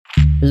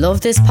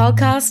Love this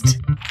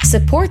podcast?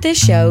 Support this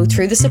show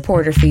through the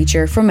supporter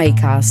feature from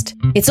Acast.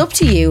 It's up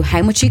to you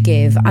how much you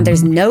give and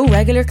there's no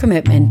regular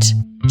commitment.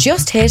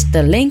 Just hit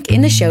the link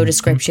in the show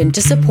description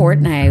to support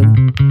now.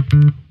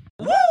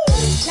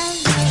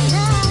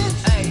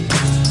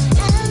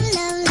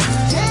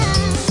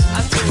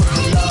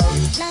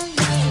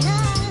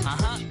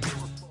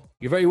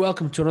 You're very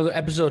welcome to another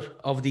episode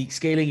of the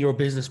Scaling Your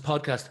Business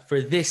podcast.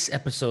 For this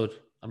episode,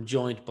 I'm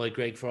joined by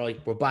Greg Fry.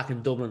 We're back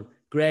in Dublin.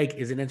 Greg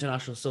is an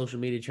international social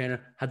media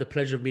trainer. Had the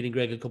pleasure of meeting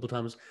Greg a couple of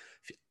times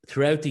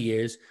throughout the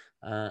years,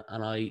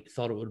 and I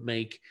thought it would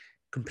make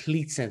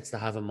complete sense to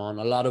have him on.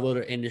 A lot of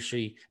other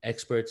industry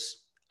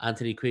experts,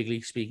 Anthony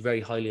Quigley, speak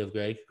very highly of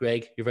Greg.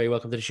 Greg, you're very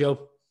welcome to the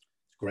show.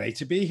 Great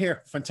to be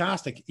here.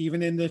 Fantastic.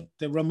 Even in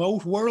the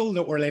remote world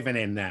that we're living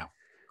in now.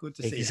 Good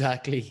to see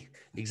you.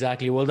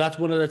 Exactly. Well, that's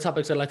one of the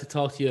topics I'd like to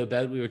talk to you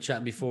about. We were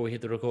chatting before we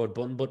hit the record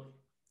button, but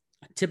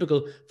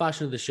typical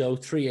fashion of the show,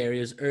 3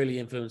 areas: early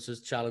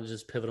influences,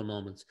 challenges, pivotal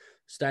moments.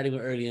 Starting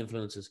with early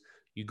influences.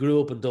 You grew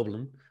up in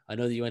Dublin. I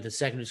know that you went to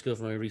secondary school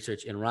for my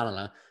research in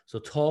Ranelagh. So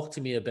talk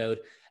to me about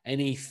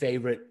any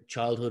favorite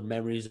childhood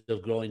memories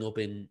of growing up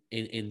in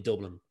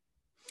Dublin.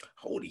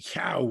 Holy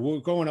cow, we're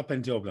growing up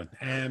in Dublin.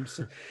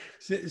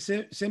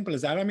 Simple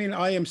as that. I mean,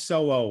 I am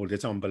so old.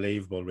 It's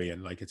unbelievable,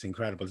 Rian. Like, it's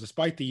incredible.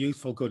 Despite the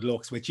youthful good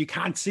looks, which you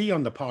can't see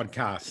on the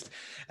podcast.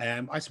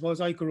 I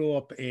suppose I grew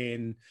up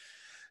in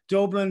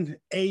Dublin,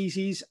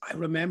 80s. I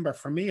remember,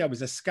 for me, I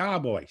was a ska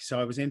boy. So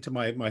I was into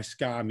my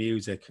ska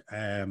music.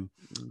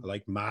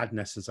 Like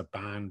Madness as a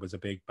band was a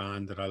big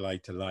band that I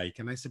like to like.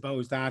 And I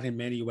suppose that in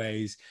many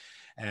ways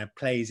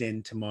plays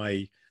into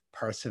my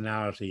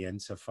personality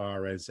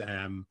insofar as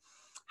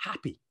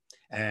happy.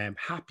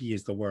 Happy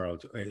is the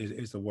word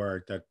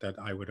that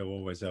I would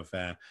always have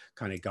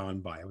kind of gone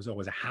by. I was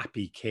always a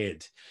happy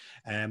kid.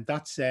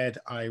 That said,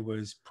 I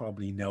was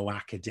probably no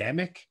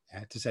academic,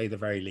 to say the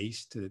very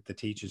least. The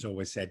teachers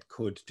always said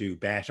could do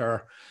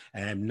better,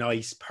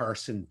 nice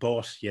person,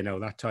 but,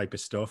 that type of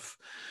stuff.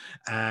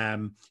 I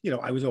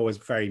was always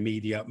very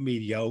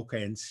mediocre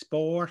in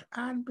sport,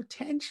 and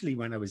potentially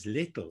when I was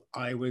little,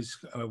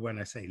 when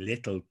I say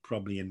little,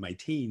 probably in my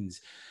teens,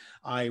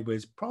 I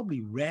was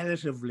probably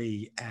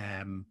relatively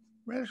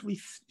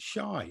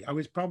shy. I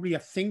was probably a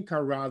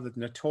thinker rather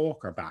than a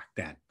talker back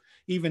then,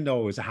 even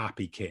though I was a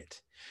happy kid.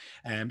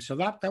 So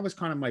that was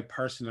kind of my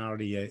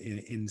personality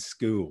in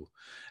school.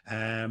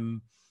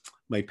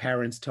 My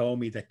parents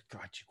told me that,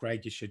 God,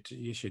 Greg,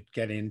 you should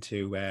get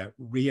into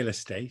real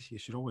estate. You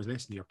should always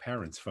listen to your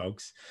parents,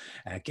 folks.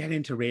 Get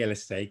into real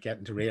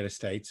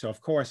estate. So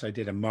of course I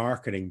did a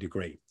marketing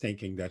degree,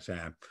 thinking that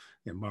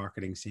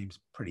marketing seems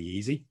pretty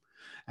easy.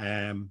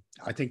 I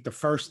think the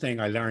first thing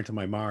I learned in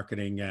my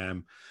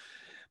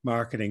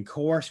marketing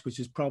course, which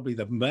is probably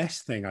the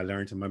best thing I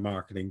learned in my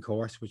marketing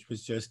course, which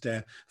was just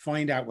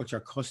find out what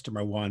your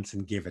customer wants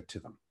and give it to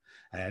them.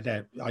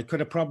 I could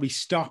have probably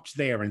stopped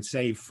there and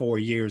saved 4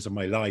 years of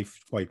my life,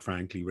 quite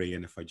frankly,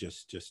 Rian, if I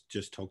just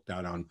took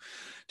that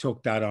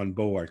on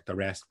board. The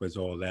rest was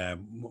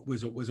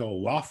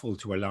all waffle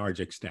to a large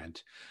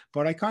extent.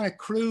 But I kind of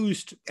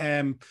cruised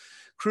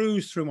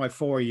through my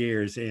 4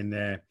 years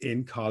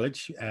in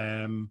college.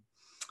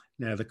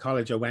 Now, the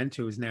college I went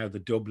to is now the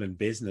Dublin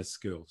Business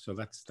School. So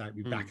back at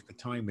the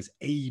time was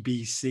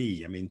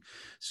ABC. I mean,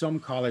 some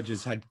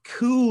colleges had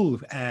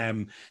cool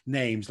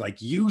names like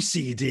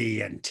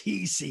UCD and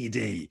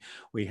TCD.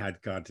 We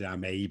had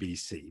goddamn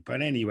ABC.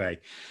 But anyway,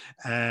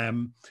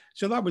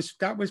 so that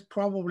was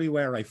probably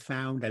where I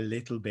found a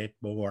little bit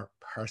more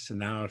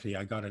personality.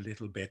 I got a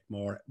little bit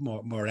more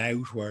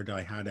outward.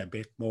 I had a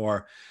bit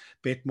more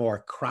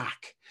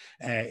crack,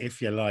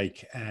 if you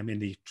like, in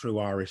the true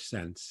Irish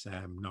sense,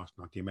 not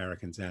the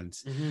American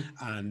sense.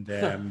 Mm-hmm.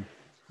 And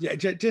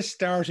just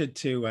started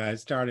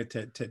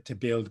to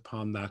build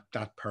upon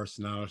that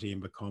personality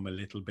and become a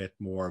little bit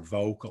more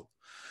vocal.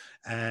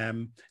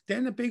 Then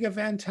a big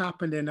event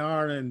happened in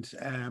Ireland,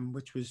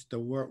 which was the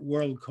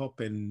World Cup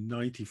in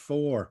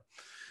 '94.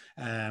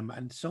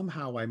 And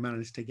somehow I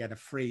managed to get a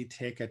free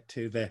ticket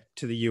to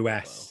the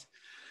US.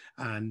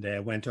 Wow.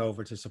 And went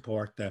over to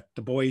support the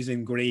boys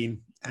in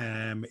green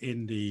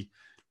in the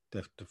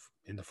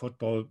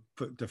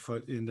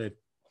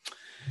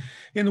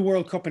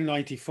World Cup in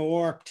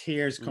 '94.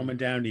 Tears coming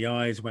down the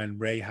eyes when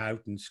Ray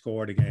Houghton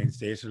scored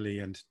against Italy,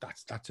 and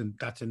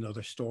that's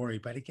another story.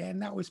 But again,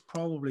 that was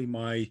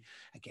probably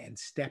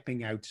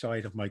stepping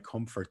outside of my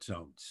comfort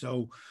zone.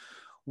 So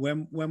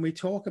when we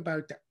talk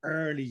about the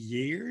early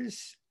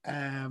years,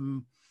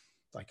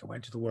 like I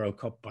went to the World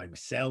Cup by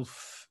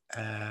myself,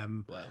 wow.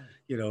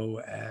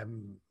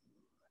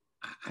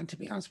 And to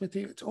be honest with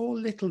you, it's all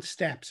little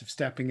steps of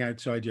stepping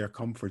outside your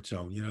comfort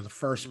zone. The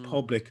first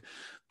public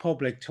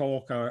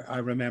talk I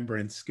remember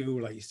in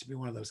school, I used to be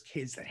one of those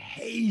kids that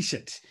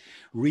hated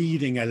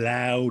reading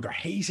aloud or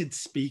hated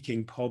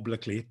speaking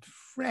publicly.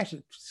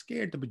 It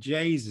scared the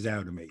bejesus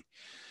out of me.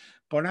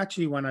 But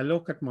actually, when I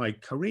look at my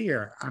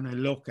career and I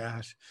look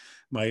at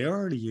my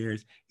early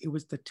years, it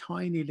was the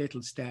tiny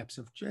little steps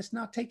of just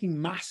not taking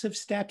massive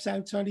steps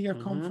outside of your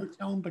comfort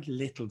zone, but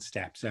little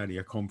steps out of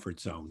your comfort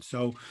zone.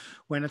 So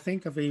when I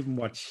think of even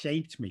what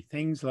shaped me,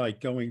 things like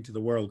going to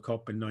the World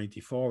Cup in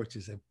 '94, which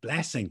is a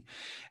blessing,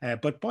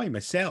 but by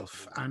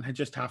myself, and I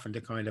just having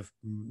to kind of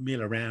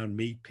mill around,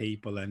 meet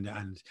people, and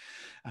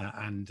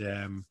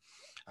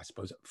I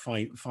suppose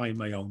find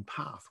my own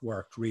path,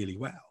 worked really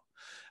well.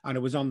 And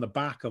it was on the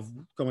back of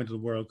going to the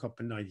World Cup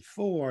in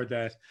 '94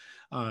 that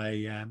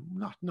I,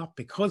 not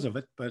because of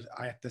it, but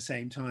at the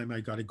same time,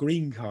 I got a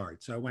green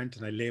card. So I went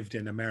and I lived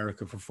in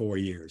America for 4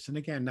 years. And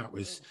again, that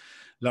was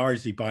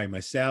largely by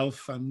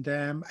myself. And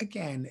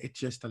again, it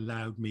just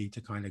allowed me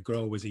to kind of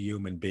grow as a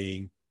human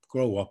being,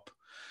 grow up.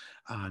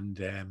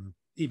 And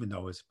even though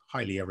I was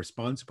highly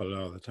irresponsible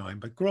all the time,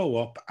 but grow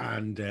up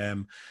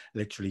and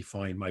literally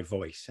find my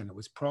voice. And it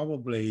was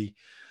probably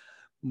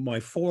my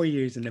 4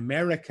 years in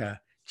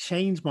America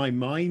changed my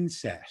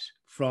mindset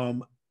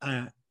from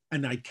an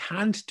I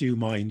can't do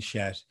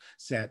mindset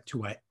set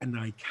to an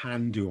I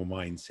can do a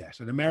mindset.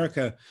 In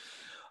America,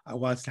 I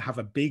was to have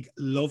a big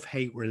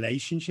love-hate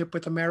relationship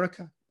with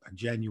America. I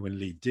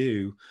genuinely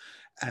do.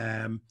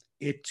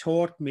 It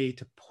taught me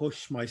to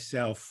push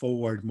myself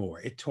forward more.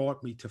 It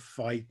taught me to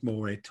fight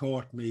more. It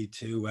taught me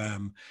to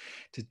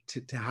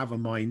have a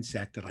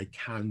mindset that I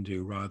can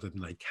do rather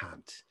than I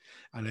can't.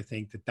 And I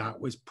think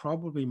that was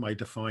probably my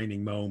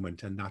defining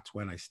moment. And that's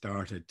when I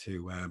started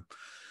to,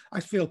 I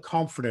feel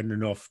confident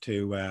enough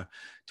to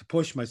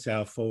push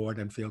myself forward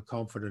and feel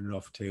confident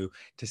enough to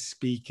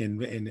speak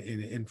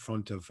in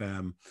front of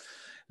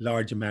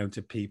large amounts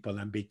of people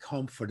and be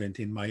confident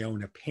in my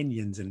own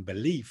opinions and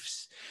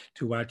beliefs,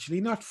 to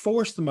actually not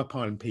force them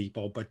upon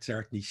people, but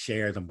certainly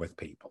share them with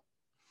people.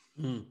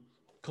 A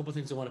couple of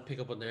things I want to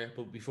pick up on there,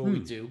 but before we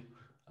do,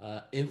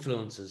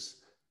 influences.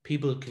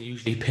 People can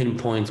usually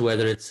pinpoint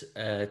whether it's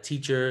a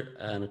teacher,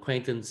 an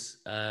acquaintance,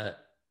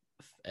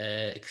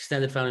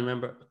 extended family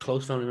member, a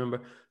close family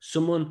member,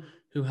 someone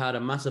who had a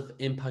massive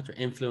impact or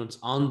influence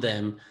on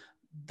them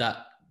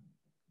that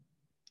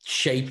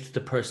shaped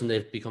the person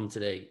they've become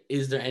today.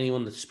 Is there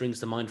anyone that springs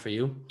to mind for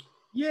you?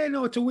 Yeah,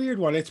 no, it's a weird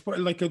one. It's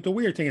like the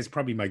weird thing is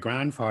probably my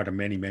grandfather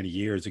many, many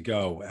years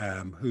ago,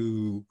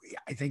 who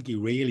I think he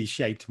really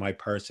shaped my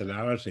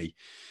personality.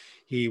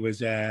 He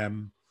was a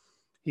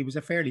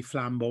fairly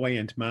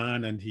flamboyant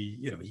man, and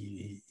he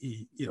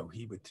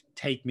would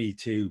take me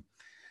to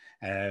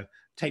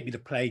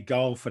play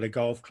golf at a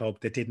golf club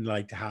that didn't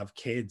like to have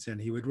kids,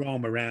 and he would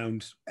roam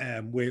around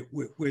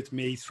with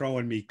me,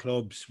 throwing me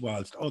clubs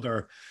whilst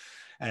other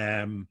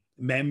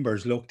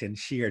members looked in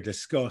sheer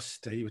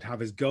disgust. He would have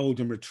his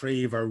golden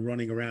retriever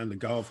running around the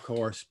golf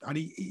course, and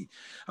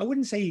I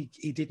wouldn't say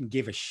he didn't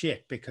give a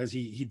shit, because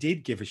he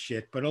did give a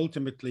shit, but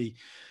ultimately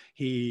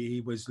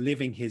he was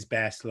living his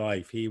best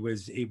life. He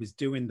was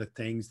doing the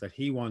things that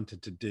he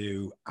wanted to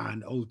do,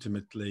 and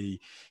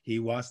ultimately he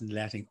wasn't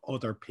letting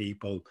other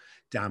people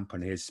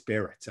dampen his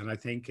spirits. And I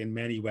think in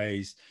many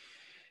ways,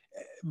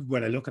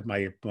 when I look at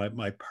my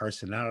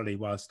personality,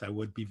 whilst I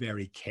would be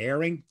very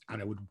caring and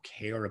I would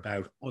care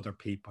about other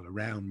people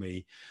around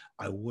me,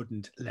 I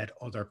wouldn't let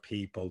other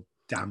people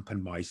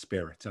dampen my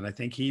spirits. And I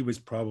think he was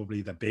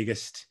probably the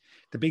biggest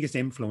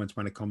influence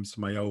when it comes to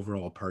my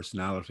overall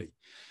personality.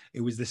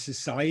 It was the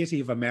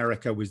Society of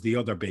America was the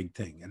other big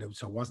thing. And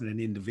it wasn't an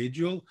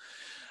individual.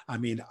 I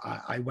mean,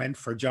 I went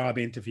for job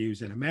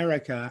interviews in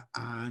America,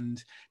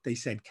 and they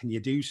said, "Can you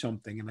do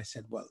something?" And I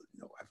said, "Well,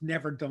 no, I've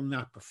never done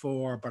that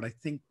before, but I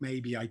think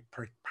maybe I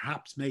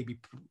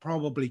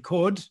probably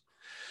could."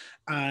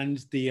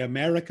 And the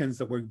Americans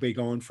that would be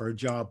going for a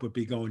job would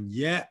be going,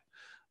 "Yeah,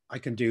 I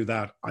can do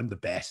that. I'm the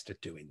best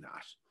at doing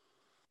that."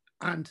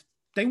 And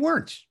they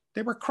weren't.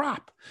 They were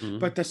crap. Mm-hmm.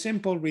 But the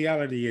simple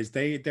reality is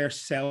their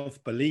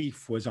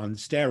self-belief was on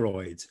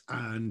steroids.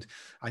 And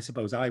I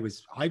suppose I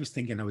was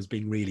thinking I was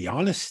being really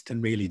honest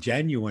and really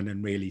genuine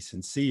and really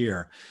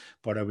sincere,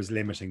 but I was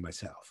limiting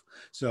myself.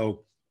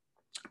 So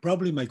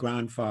probably my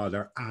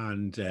grandfather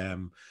and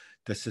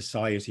the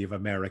Society of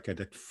America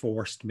that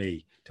forced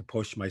me to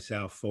push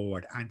myself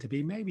forward and to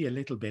be maybe a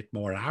little bit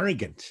more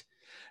arrogant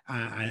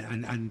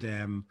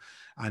and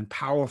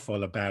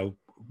powerful about,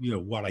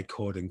 what I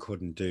could and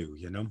couldn't do,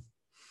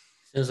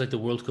 Sounds like the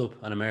World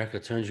Cup in America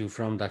turns you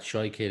from that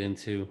shy kid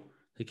into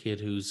the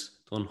kid who's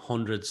done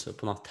hundreds,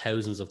 if not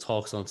thousands, of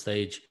talks on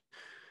stage.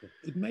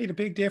 It made a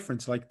big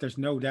difference. Like, there's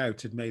no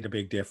doubt it made a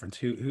big difference.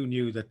 Who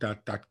knew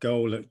that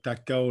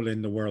goal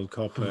in the World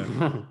Cup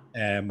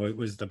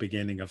was the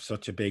beginning of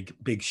such a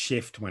big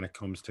shift when it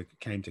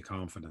came to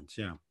confidence.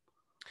 Yeah.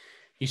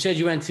 You said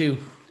you went to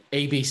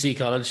ABC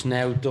College,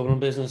 now Dublin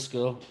Business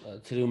School,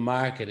 to do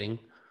marketing.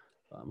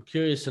 I'm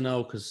curious to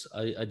know, because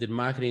I did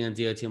marketing and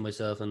DIT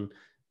myself, and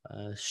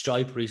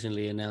Stripe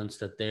recently announced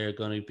that they're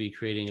going to be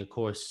creating a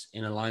course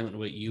in alignment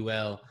with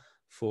UL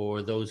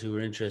for those who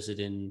are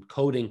interested in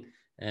coding,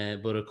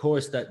 but a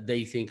course that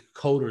they think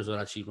coders will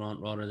actually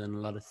run rather than a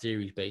lot of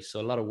theory based, so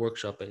a lot of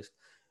workshop based.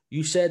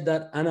 You said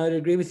that, and I'd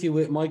agree with you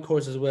with my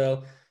course as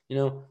well.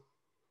 You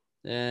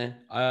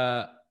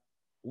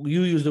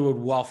use the word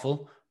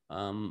waffle.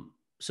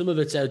 some of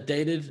it's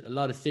outdated, a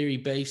lot of theory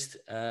based.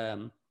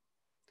 And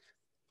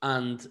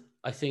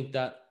I think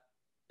that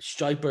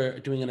Stripe are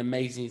doing an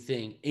amazing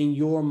thing. In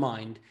your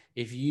mind,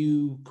 if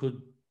you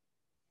could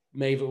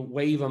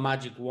wave a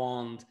magic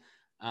wand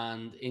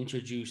and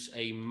introduce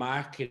a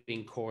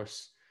marketing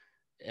course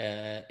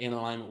in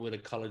alignment with a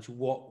college,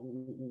 what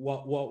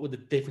would the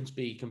difference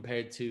be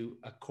compared to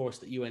a course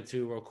that you went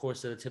through or a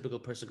course that a typical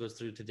person goes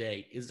through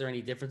today? Is there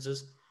any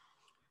differences?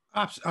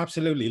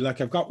 Absolutely.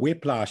 Like I've got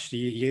whiplash.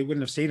 You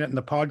wouldn't have seen it in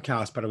the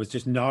podcast, but I was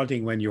just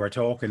nodding when you were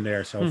talking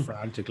there so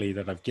frantically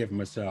that I've given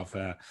myself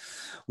a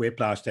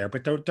whiplash there.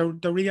 But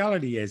the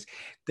reality is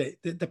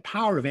the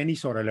power of any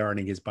sort of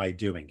learning is by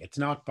doing. It's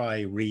not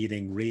by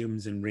reading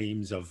reams and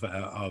reams of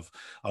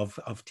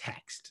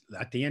text.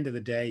 At the end of the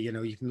day, you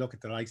know, you can look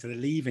at the likes of the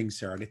Leaving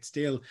Cert. It's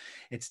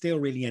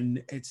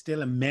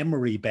still a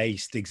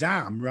memory-based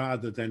exam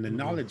rather than a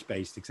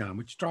knowledge-based exam,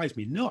 which drives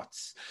me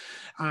nuts.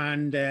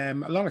 And a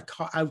lot of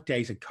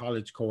outdated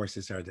college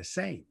courses are the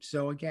same.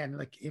 So again,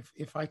 like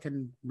if I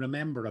can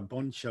remember a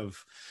bunch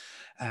of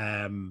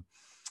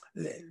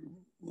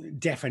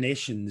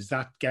definitions,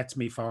 that gets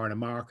me far in a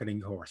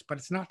marketing course, but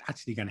it's not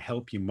actually going to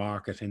help you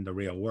market in the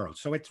real world.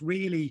 So it's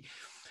really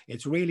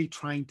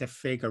trying to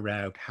figure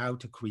out how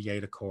to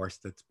create a course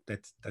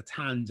that's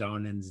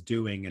hands-on and is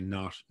doing and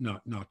not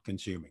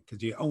consuming,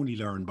 because you only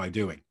learn by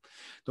doing.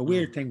 The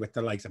weird thing with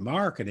the likes of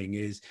marketing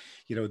is,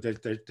 you know,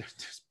 there's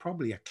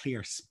probably a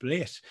clear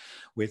split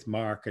with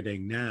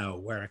marketing now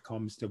where it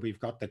comes to, we've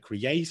got the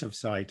creative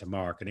side to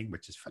marketing,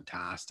 which is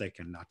fantastic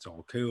and that's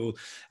all cool.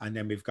 And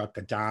then we've got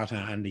the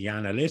data and the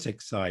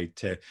analytics side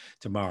to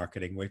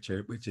marketing, which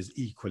is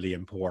equally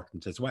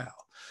important as well.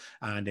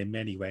 And in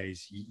many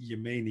ways, you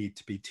may need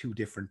to be two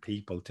different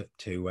people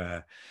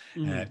to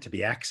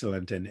be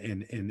excellent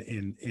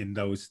in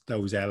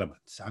those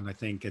elements. And I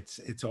think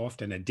it's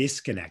often a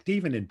disconnect,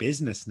 even in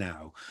business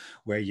now,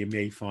 where you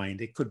may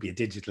find it could be a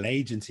digital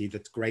agency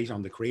that's great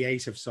on the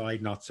creative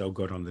side, not so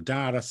good on the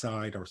data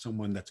side, or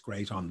someone that's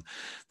great on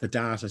the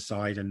data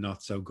side and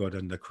not so good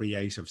on the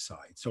creative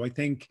side. So I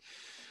think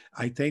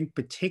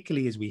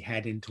particularly as we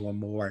head into a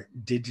more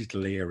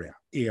digital era,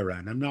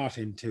 and I'm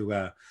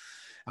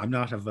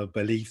not of a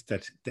belief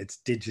that it's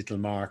digital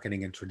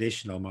marketing and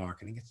traditional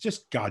marketing. It's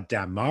just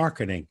goddamn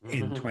marketing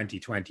in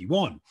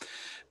 2021.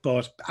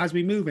 But as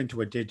we move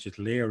into a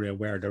digital era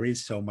where there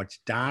is so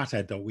much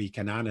data that we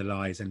can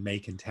analyze and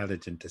make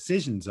intelligent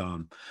decisions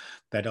on,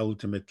 that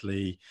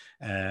ultimately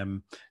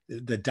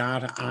the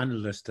data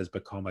analyst has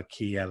become a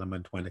key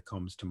element when it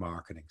comes to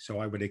marketing. So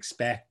I would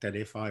expect that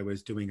if I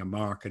was doing a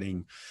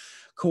marketing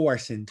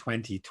course in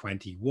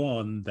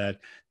 2021, that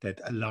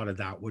a lot of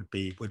that would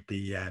be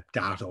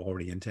data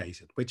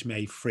orientated, which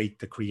may freak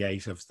the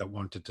creatives that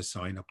wanted to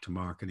sign up to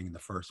marketing in the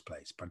first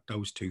place. But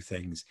those two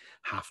things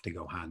have to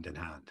go hand in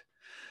hand.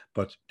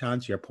 But to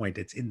answer your point,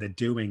 it's in the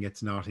doing,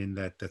 it's not in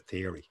the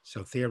theory.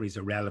 So theory is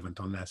irrelevant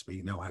unless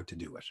we know how to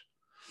do it.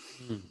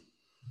 You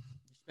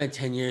spent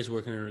 10 years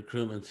working in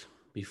recruitment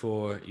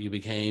before you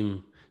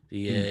became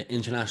the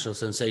international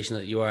sensation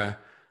that you are.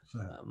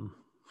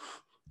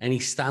 Any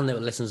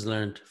standout lessons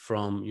learned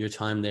from your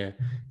time there?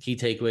 Key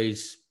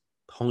takeaways,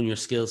 hone your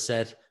skill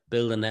set,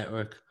 build a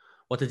network.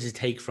 What did you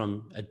take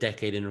from a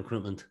decade in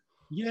recruitment?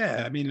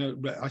 Yeah, I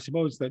mean, I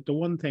suppose that the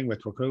one thing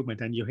with recruitment,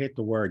 and you hit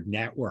the word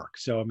network.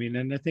 So, I mean,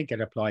 and I think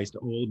it applies to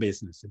all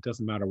business. It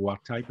doesn't matter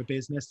what type of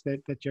business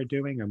that you're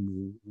doing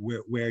and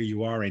where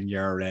you are in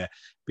your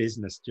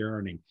business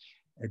journey.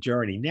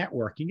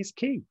 Networking is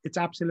key. It's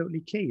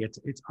absolutely key.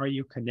 It's are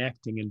you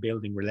connecting and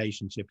building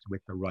relationships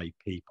with the right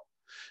people?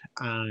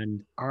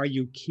 And are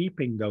you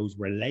keeping those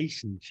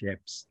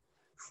relationships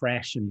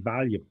fresh and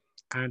valuable?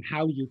 And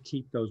how you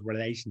keep those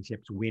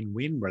relationships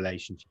win-win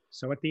relationships.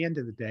 So at the end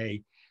of the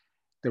day,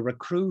 the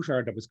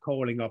recruiter that was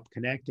calling up,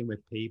 connecting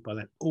with people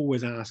and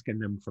always asking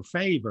them for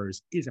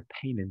favors is a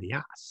pain in the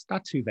ass.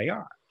 That's who they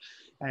are.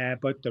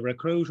 But the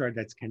recruiter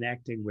that's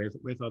connecting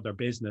with other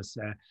business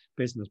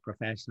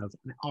professionals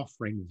and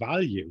offering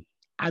value,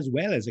 as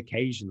well as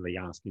occasionally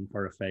asking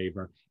for a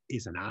favor,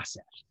 is an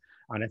asset.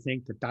 And I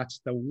think that's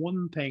the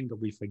one thing that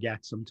we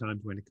forget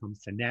sometimes when it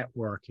comes to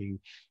networking,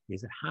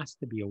 is it has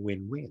to be a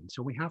win-win.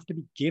 So we have to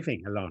be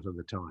giving a lot of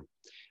the time.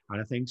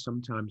 And I think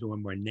sometimes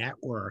when we're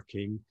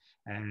networking,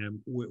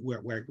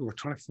 we're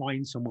trying to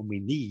find someone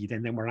we need,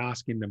 and then we're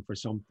asking them for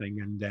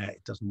something, and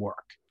it doesn't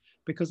work,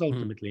 because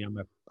ultimately I'm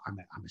a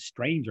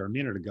stranger a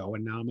minute ago,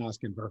 and now I'm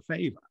asking for a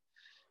favor.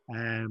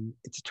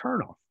 It's a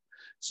turnoff.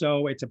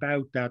 So it's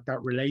about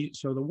that relate.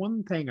 So the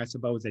one thing I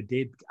suppose I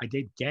did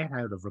get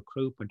out of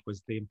recruitment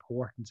was the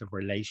importance of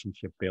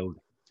relationship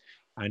building,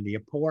 and the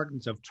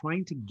importance of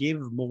trying to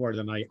give more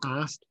than I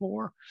asked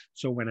for.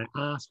 So when I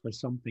asked for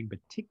something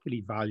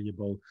particularly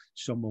valuable,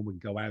 someone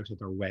would go out of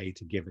their way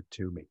to give it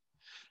to me.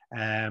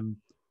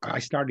 I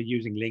started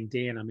using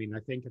LinkedIn. I mean, I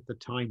think at the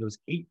time there was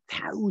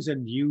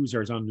 8,000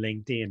 users on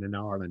LinkedIn in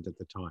Ireland at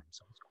the time.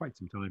 So it's quite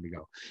some time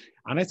ago.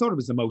 And I thought it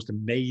was the most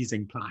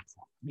amazing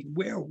platform. I mean,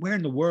 where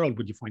in the world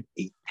would you find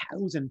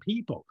 8,000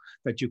 people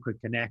that you could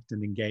connect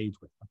and engage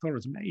with? I thought it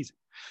was amazing.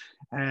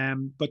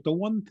 But the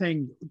one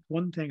thing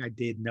I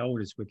did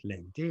notice with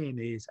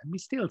LinkedIn is, and we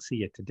still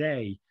see it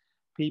today,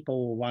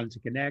 people will want to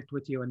connect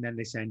with you and then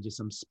they send you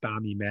some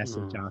spammy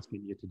message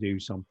asking you to do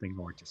something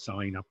or to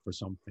sign up for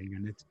something,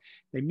 and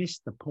they miss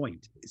the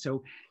point.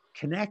 So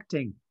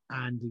connecting,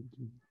 and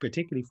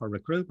particularly for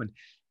recruitment,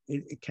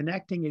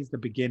 connecting is the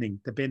beginning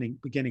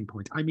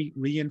point. I meet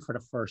Rian for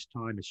the first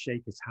time, I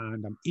shake his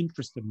hand, I'm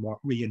interested in what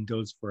Rian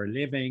does for a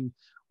living,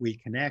 we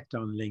connect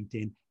on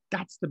LinkedIn.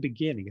 That's the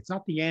beginning, it's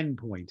not the end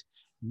point.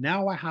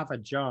 Now I have a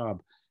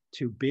job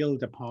to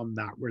build upon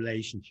that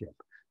relationship,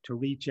 to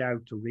reach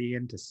out to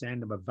Rian, to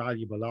send him a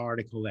valuable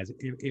article as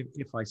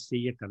if I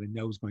see it that I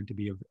know is going to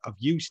be of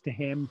use to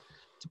him,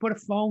 to put a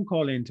phone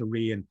call into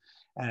Rian,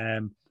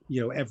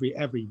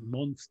 every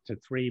month to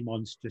 3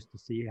 months, just to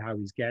see how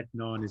he's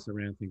getting on. Is there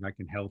anything I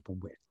can help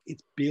him with?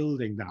 It's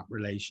building that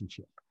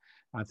relationship.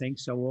 I think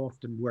so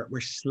often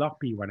we're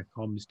sloppy when it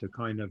comes to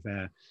kind of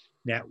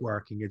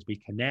networking, as we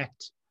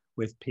connect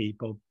with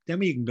people, then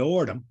we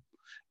ignore them,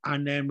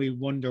 and then we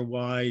wonder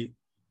why.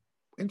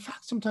 In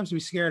fact, sometimes we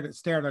stare at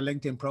our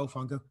LinkedIn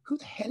profile and go, who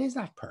the hell is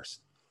that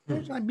person?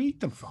 Where did I meet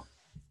them from?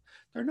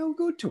 They're no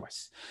good to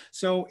us.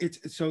 So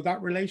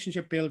that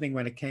relationship building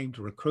when it came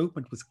to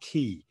recruitment was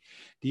key.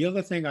 The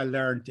other thing I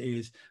learned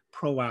is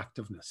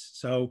proactiveness.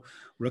 So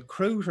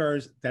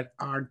recruiters that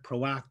aren't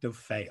proactive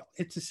fail.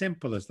 It's as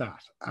simple as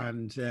that.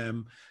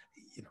 And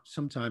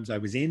sometimes I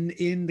was in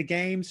the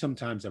game.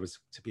 Sometimes I was,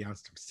 to be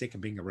honest, I'm sick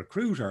of being a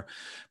recruiter.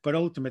 But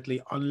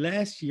ultimately,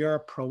 unless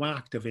you're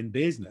proactive in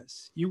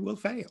business, you will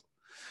fail.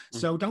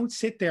 So don't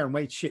sit there and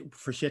wait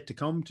for shit to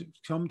come to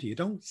you.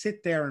 Don't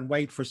sit there and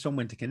wait for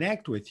someone to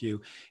connect with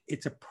you.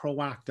 It's a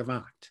proactive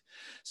act.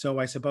 So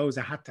I suppose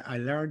I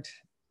learned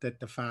that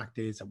the fact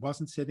is I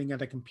wasn't sitting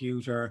at a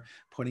computer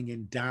putting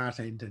in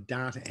data into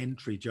data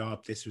entry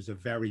job. This was a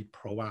very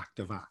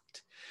proactive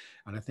act.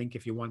 And I think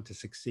if you want to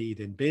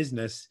succeed in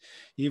business,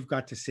 you've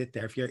got to sit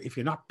there. If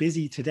you're not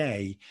busy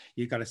today,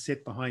 you've got to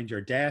sit behind your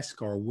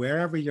desk or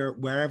wherever you're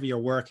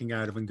working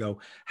out of and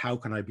go, how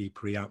can I be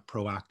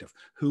proactive?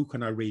 Who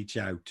can I reach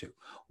out to?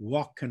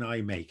 What can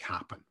I make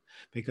happen?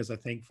 Because I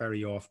think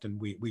very often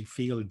we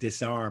feel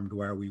disarmed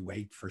where we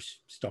wait for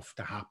stuff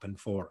to happen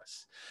for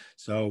us.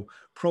 So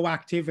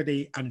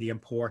proactivity and the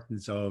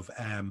importance of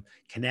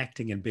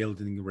connecting and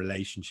building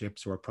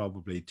relationships were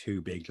probably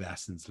two big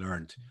lessons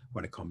learned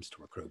when it comes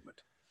to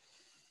recruitment.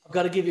 I've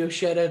got to give you a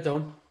shout out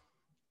though.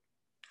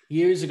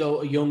 Years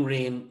ago, a young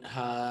Rian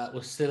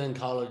was still in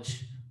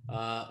college,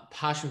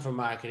 passion for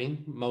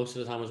marketing most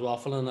of the time was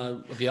waffle. And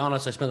I'll be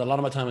honest, I spent a lot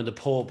of my time in the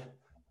pub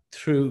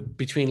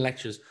between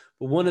lectures.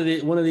 But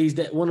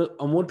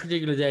on one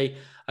particular day,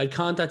 I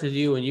contacted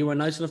you and you were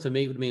nice enough to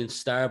meet with me in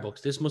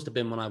Starbucks. This must have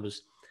been when I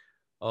was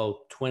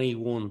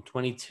 21,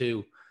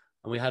 22.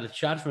 And we had a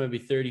chat for maybe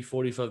 30,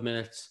 45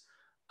 minutes.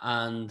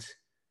 And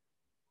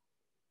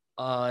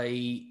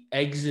I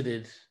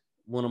exited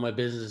one of my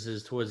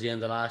businesses towards the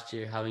end of last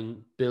year,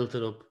 having built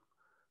it up.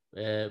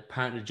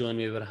 Partner joined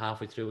me about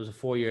halfway through. It was a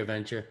 4-year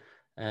venture.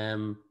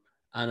 And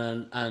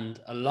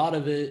a lot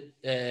of it,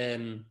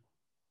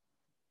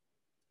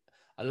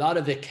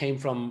 came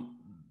from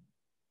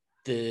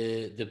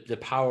the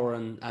power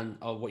and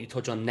of what you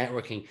touch on,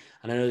 networking.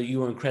 And I know that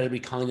you were incredibly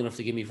kind enough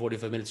to give me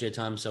 45 minutes of your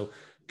time. So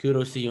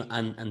kudos to you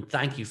and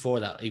thank you for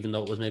that, even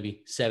though it was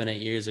maybe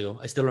 7-8 years ago.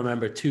 I still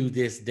remember to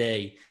this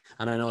day.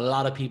 And I know a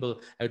lot of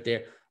people out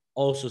there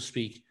also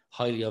speak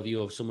highly of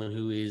you, of someone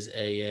who is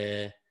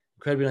a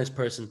incredibly nice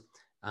person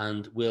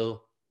and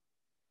will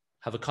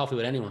have a coffee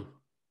with anyone.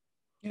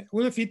 Yeah,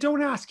 well, if you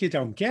don't ask, you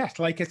don't get.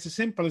 Like, it's as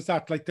simple as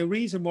that. Like, the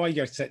reason why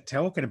you're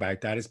talking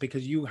about that is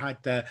because you had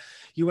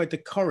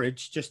the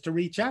courage just to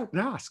reach out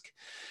and ask.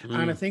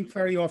 And I think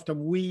very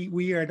often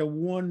we're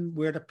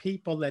the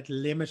people that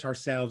limit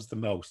ourselves the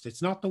most.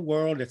 It's not the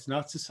world, it's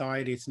not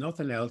society, it's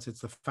nothing else.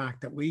 It's the fact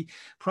that we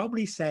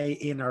probably say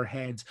in our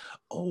heads,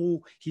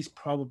 oh, he's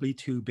probably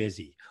too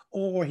busy,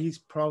 or he's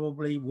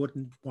probably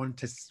wouldn't want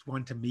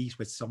to meet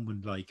with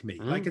someone like me.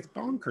 Like, it's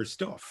bonkers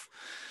stuff.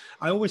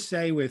 I always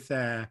say with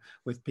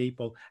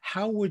people,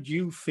 how would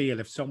you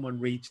feel if someone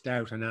reached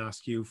out and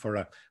asked you for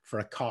a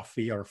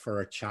coffee or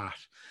for a chat?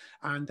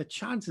 And the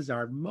chances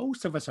are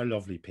most of us are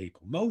lovely people.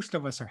 Most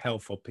of us are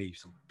helpful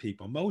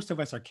people. Most of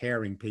us are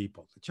caring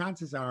people. The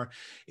chances are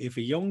if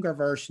a younger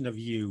version of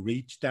you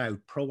reached out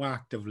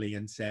proactively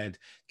and said,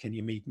 can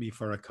you meet me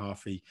for a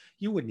coffee?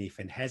 You wouldn't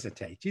even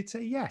hesitate. You'd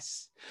say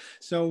yes.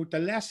 So the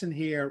lesson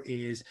here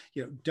is,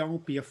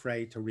 don't be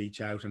afraid to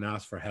reach out and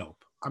ask for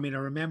help. I mean, I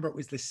remember it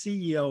was the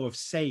CEO of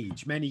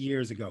Sage many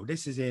years ago.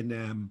 This is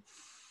in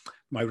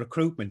my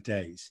recruitment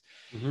days.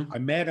 I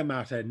met him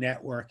at a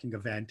networking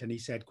event and he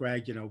said,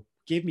 Greg,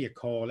 give me a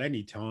call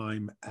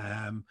anytime.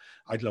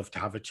 I'd love to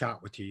have a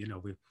chat with you.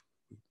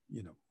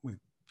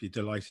 be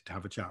delighted to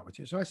have a chat with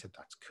you. So I said,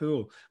 that's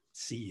cool.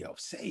 CEO of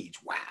Sage.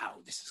 Wow,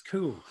 this is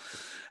cool.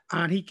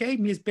 And he gave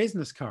me his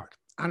business card.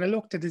 And I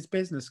looked at his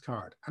business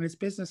card, and his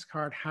business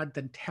card had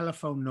the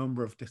telephone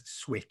number of the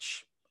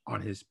switch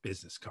on his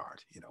business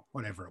card, you know,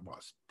 whatever it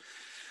was.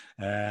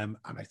 And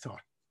I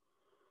thought,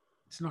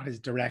 it's not his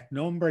direct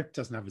number. It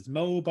doesn't have his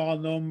mobile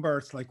number.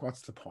 It's like,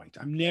 what's the point?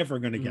 I'm never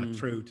going to get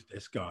through to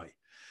this guy.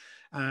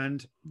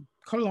 And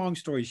cut a long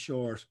story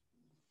short,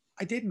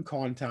 I didn't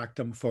contact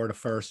him for the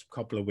first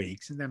couple of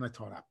weeks. And then I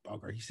thought,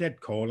 bugger, he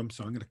said call him,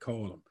 so I'm going to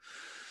call him.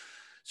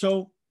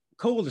 So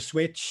called the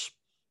switch,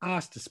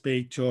 asked to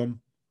speak to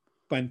him,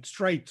 went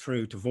straight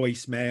through to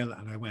voicemail.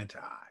 And I went,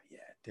 yeah,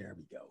 there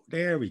we go.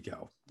 There we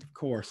go. Of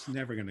course,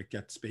 never going to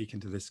get speaking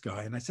to this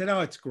guy. And I said,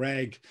 it's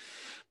Greg.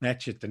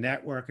 Met you at the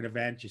networking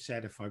event. You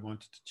said if I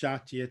wanted to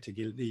chat to you, to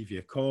leave you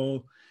a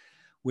call.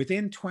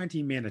 Within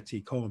 20 minutes,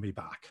 he called me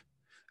back.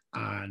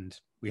 And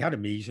we had a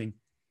meeting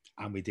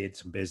and we did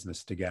some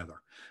business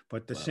together.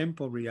 But the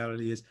simple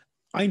reality is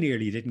I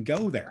nearly didn't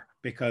go there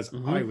because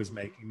I was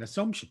making an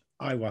assumption.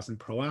 I wasn't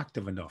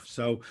proactive enough.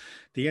 So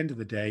at the end of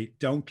the day,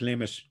 don't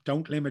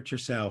limit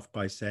yourself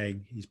by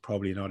saying he's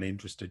probably not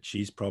interested,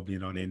 she's probably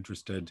not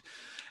interested,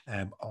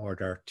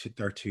 or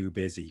they're too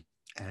busy.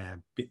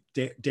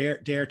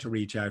 Dare to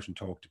reach out and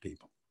talk to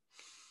people.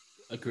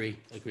 Agree.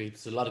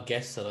 There's a lot of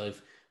guests that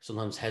I've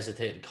sometimes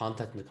hesitated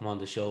contacting to come on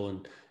the show,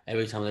 and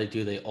every time they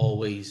do, they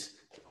always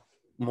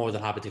more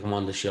than happy to come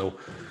on the show.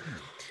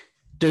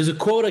 There's a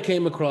quote I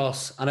came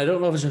across, and I don't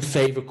know if it's my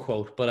favorite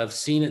quote, but I've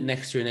seen it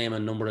next to your name a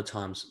number of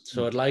times.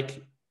 So I'd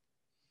like,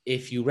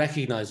 if you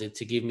recognize it,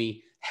 to give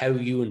me how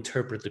you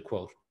interpret the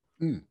quote.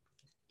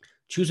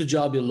 Choose a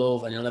job you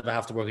love and you'll never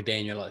have to work a day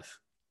in your life.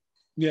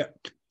 Yeah,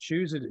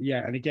 choose it.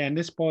 Yeah. And again,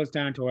 this boils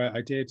down to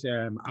I did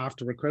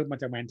after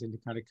recruitment, I went into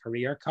kind of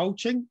career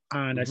coaching.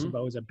 And I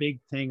suppose a big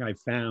thing I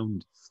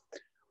found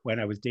when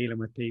I was dealing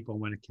with people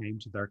when it came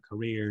to their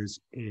careers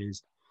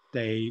is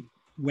they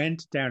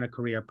went down a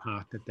career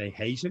path that they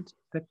hated,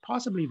 that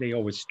possibly they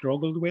always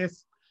struggled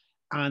with,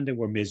 and they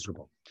were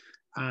miserable.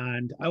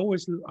 And I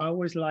always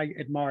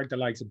admired the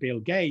likes of Bill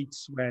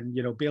Gates when,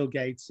 you know, Bill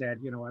Gates said,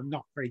 you know, I'm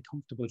not very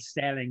comfortable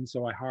selling,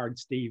 so I hired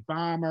Steve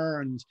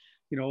Ballmer, and,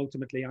 you know,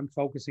 ultimately I'm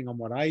focusing on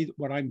what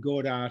I'm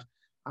good at,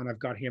 and I've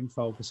got him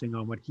focusing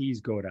on what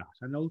he's good at.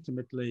 And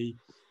ultimately,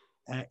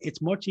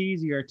 it's much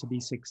easier to be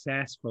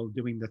successful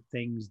doing the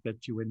things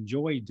that you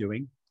enjoy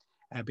doing,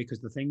 because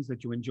the things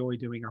that you enjoy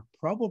doing are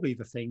probably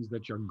the things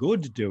that you're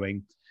good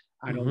doing,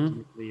 and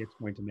ultimately it's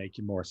going to make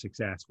you more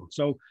successful.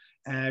 So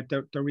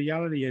the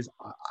reality is,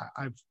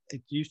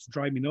 it used to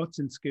drive me nuts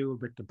in school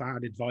with the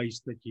bad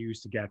advice that you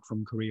used to get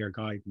from career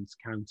guidance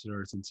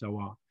counselors and so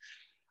on.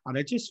 And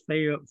I just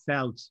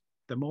felt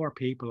the more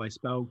people I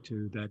spoke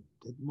to, that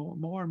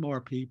more and more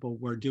people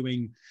were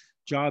doing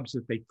jobs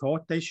that they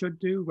thought they should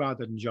do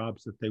rather than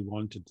jobs that they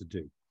wanted to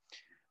do.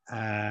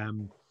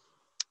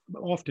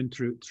 Often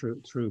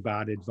through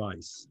bad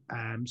advice.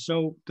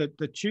 So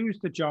the choose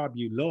the job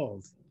you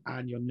love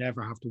and you'll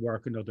never have to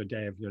work another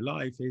day of your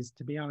life is,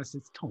 to be honest,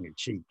 it's tongue in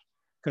cheek,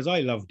 because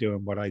I love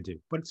doing what I do,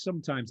 but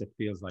sometimes it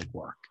feels like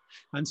work,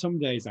 and some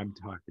days I'm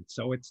tired.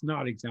 So it's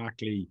not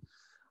exactly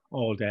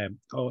all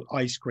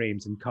ice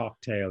creams and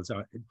cocktails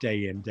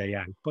day in, day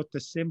out. But the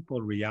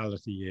simple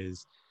reality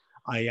is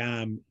I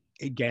am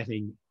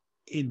getting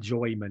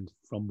enjoyment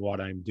from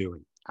what I'm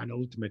doing. And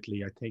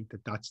ultimately, I think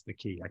that that's the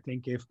key. I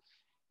think if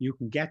you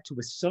can get to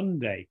a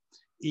Sunday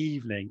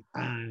evening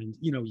and,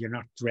 you know, you're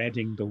not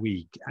dreading the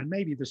week, and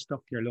maybe the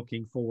stuff you're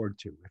looking forward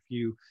to,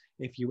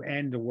 if you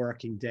end a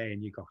working day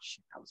and you go,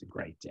 shit, that was a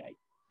great day.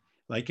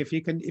 Like if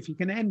you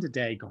can end a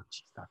day, go,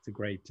 geez, that's a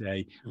great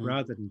day,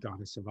 rather than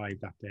gotta survive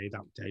that day.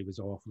 That day was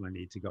awful. I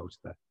need to go to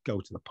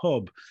the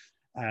pub.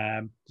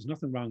 There's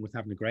nothing wrong with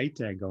having a great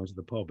day and going to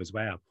the pub as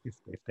well, if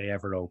they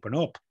ever open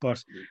up.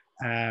 But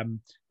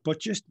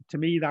just to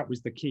me, that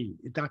was the key.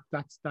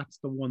 That's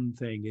the one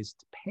thing, is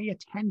to pay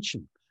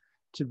attention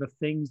to the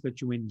things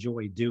that you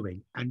enjoy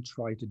doing and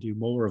try to do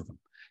more of them.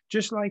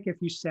 Just like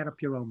if you set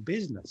up your own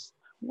business,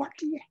 what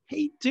do you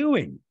hate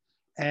doing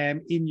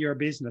in your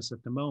business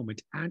at the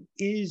moment? And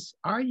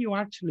are you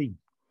actually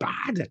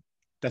bad at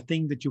the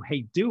thing that you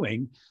hate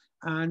doing?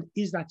 And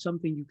is that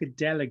something you could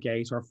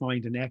delegate or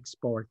find an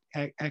expert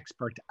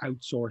to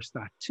outsource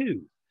that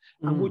to?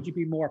 And would you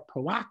be more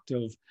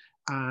proactive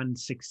and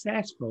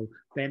successful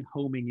than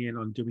homing in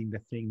on doing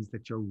the things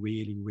that you're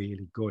really,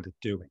 really good at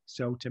doing?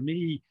 So to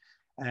me,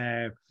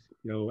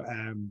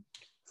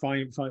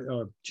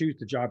 choose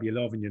the job you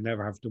love and you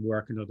never have to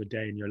work another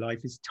day in your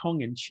life is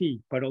tongue in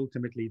cheek, but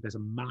ultimately there's a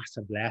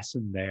massive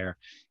lesson there,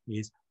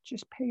 is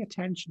just pay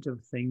attention to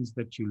the things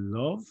that you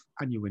love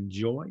and you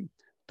enjoy.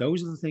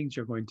 Those are the things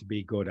you're going to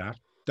be good at.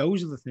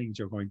 Those are the things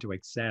you're going to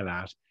excel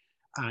at.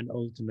 And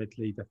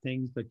ultimately the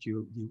things that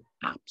you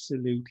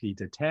absolutely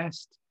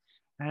detest,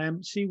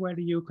 see whether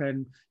you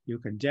can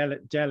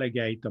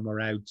delegate them or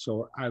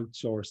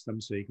outsource them,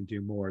 so you can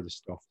do more of the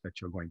stuff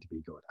that you're going to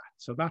be good at.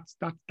 So that's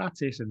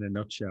it in a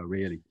nutshell,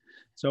 really.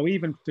 So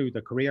even through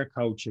the career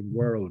coaching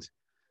world,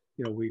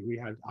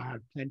 I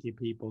had plenty of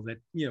people that,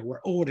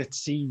 were audit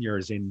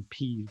seniors in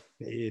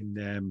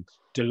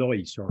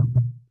Deloitte, and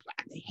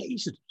they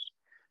hated it.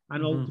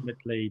 And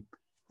ultimately,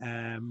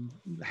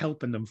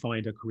 helping them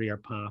find a career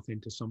path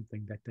into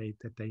something that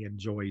they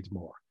enjoyed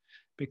more,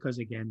 because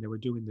again, they were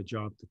doing the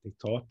job that they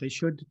thought they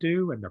should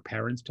do, and their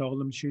parents told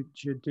them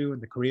should do,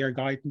 and the career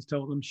guidance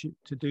told them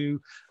to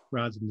do,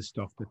 rather than the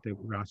stuff that they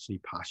were actually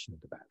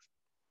passionate about.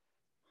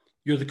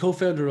 You're the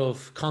co-founder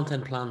of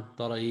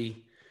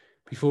contentplan.ie.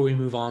 Before we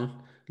move on,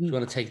 do you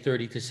want to take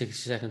 30 to 60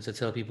 seconds to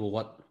tell people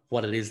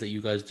what it is that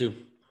you guys do?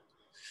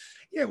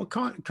 Yeah, well,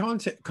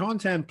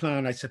 content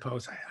plan, I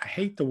suppose, I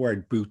hate the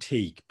word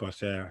boutique,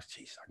 but I'm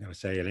going to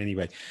say it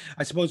anyway.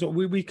 I suppose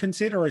we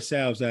consider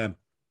ourselves a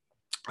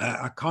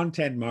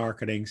content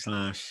marketing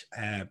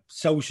 /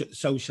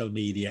 social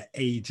media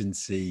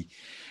agency,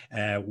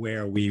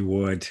 where we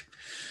would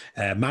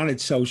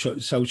manage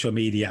social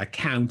media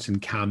accounts and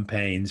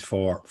campaigns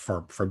for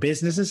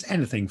businesses,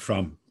 anything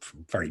from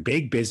very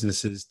big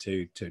businesses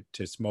to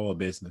small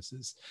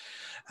businesses.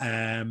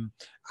 And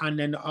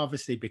then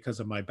obviously, because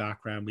of my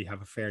background, we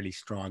have a fairly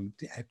strong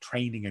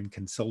training and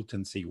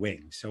consultancy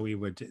wing. So we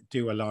would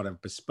do a lot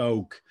of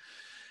bespoke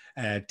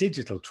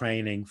digital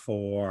training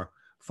for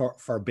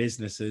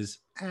businesses,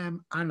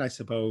 and I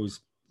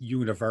suppose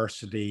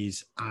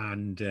universities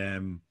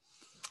and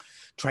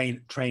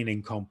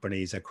training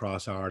companies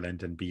across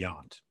Ireland and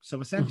beyond.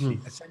 So essentially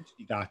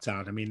that's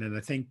it. I mean, and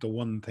I think the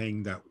one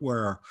thing that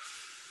we're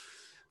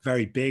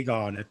very big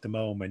on at the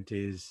moment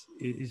is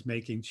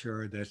making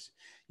sure that,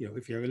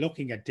 if you're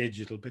looking at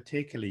digital,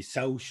 particularly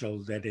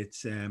social, that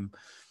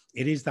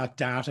it is that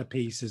data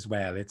piece as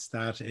well. It's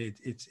that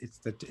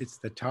it's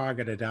the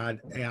targeted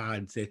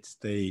ads. It's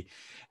the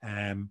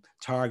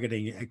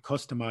targeting,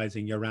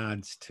 customizing your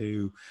ads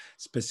to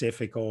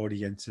specific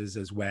audiences,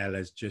 as well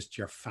as just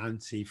your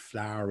fancy,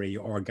 flowery,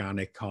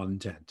 organic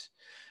content.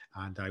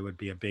 And I would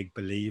be a big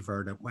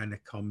believer that when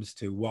it comes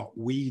to what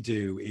we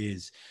do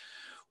is,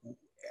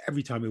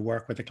 every time we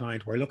work with a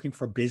client, we're looking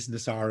for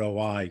business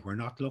ROI. We're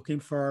not looking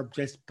for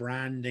just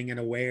branding and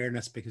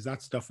awareness, because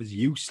that stuff is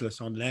useless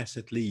unless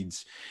it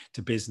leads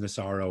to business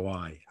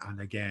ROI.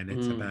 And again,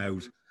 it's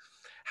about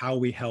how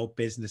we help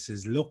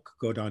businesses look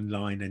good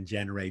online and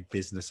generate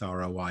business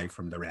ROI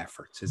from their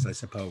efforts is, I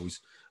suppose,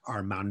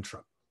 our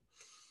mantra.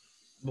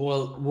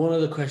 Well, one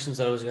of the questions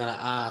that I was going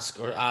to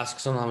ask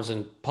sometimes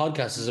in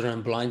podcasts is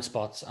around blind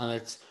spots. And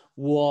it's,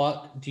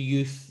 what do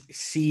you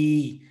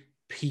see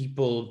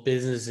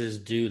businesses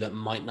do that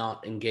might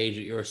not engage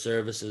with your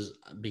services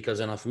because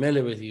they're not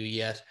familiar with you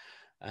yet,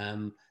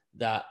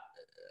 that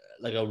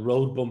like a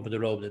road bump in the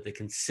road that they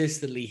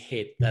consistently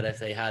hit, that if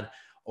they had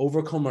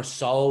overcome or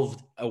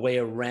solved a way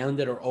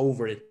around it or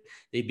over it,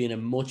 they'd be in a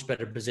much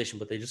better position,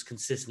 but they just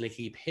consistently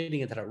keep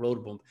hitting into that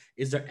road bump?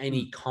 Is there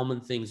any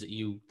common things that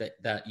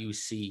you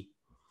see?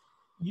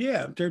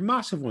 Yeah, they're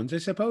massive ones. I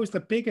suppose the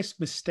biggest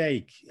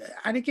mistake,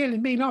 and again,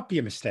 it may not be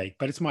a mistake,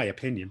 but it's my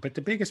opinion, but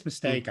the biggest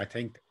mistake I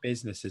think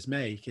businesses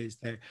make is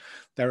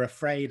they're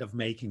afraid of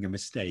making a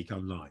mistake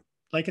online.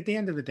 Like, at the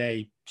end of the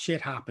day,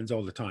 shit happens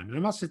all the time. And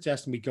I'm not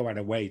suggesting we go out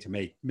of way to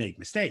make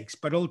mistakes,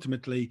 but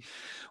ultimately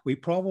we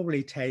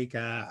probably take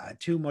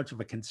too much of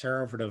a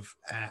conservative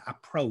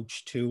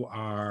approach to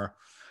our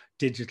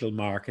digital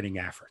marketing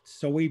efforts.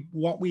 So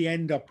what we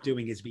end up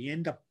doing is we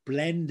end up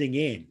blending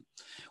in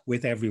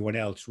with everyone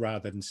else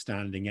rather than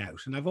standing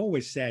out. And I've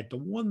always said the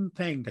one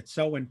thing that's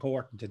so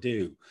important to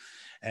do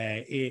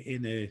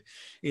in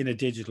a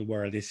digital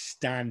world is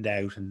stand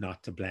out and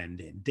not to blend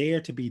in.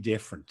 Dare to be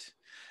different.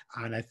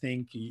 And I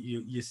think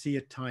you see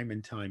it time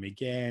and time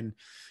again.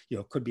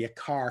 It could be a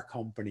car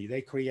company.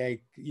 They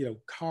create,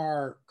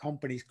 car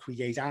companies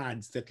create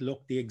ads that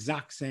look the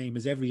exact same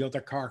as every other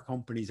car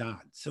company's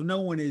ads. So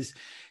no one is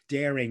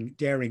daring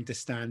to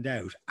stand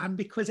out. And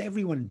because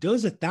everyone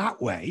does it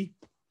that way,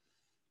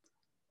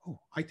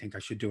 I think I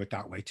should do it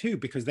that way too,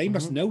 because they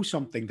must know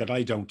something that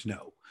I don't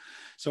know.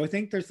 So I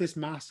think there's this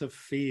massive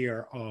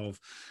fear of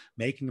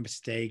making a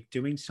mistake,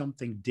 doing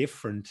something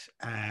different,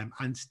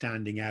 and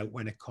standing out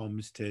when it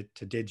comes to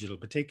digital,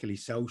 particularly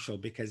social,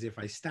 because if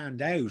I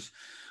stand out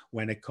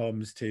when it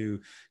comes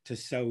to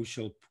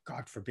social,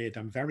 God forbid,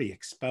 I'm very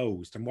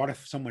exposed. And what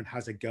if someone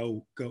has a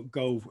go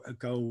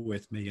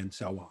with me and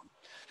so on?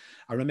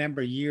 I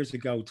remember years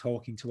ago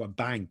talking to a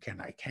bank,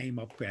 and I came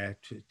up had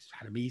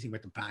a meeting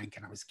with the bank,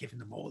 and I was giving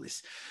them all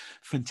this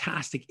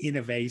fantastic,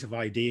 innovative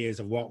ideas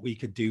of what we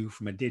could do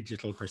from a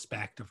digital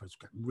perspective. I was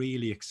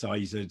really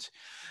excited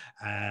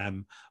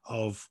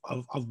of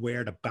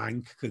where the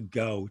bank could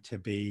go to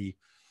be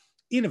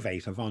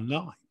innovative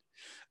online.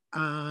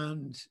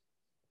 And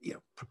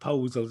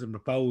proposals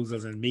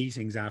and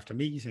meetings after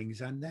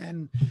meetings, and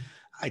then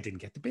I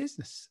didn't get the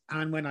business.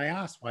 And when I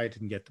asked why I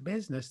didn't get the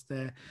business,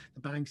 the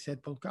bank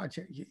said, "Well, God,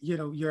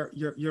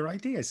 your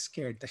idea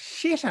scared the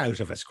shit out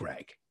of us,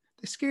 Greg.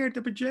 They scared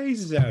the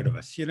bejesus out of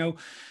us, you know.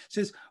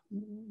 Says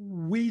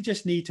we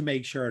just need to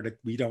make sure that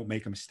we don't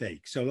make a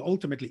mistake. So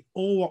ultimately,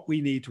 all what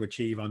we need to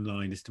achieve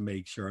online is to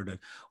make sure that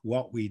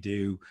what we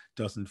do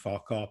doesn't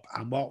fuck up,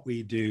 and what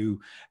we do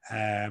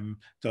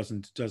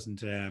doesn't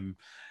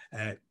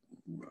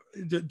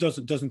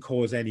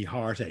cause any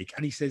heartache.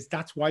 And he says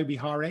that's why we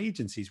hire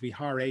agencies. We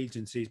hire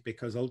agencies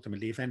because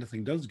ultimately, if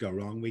anything does go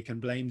wrong, we can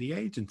blame the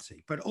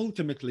agency. But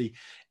ultimately,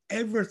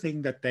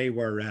 everything that they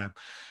were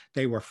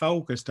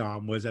focused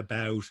on was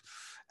about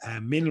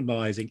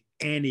minimizing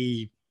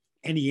any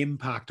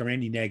impact or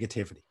any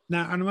negativity.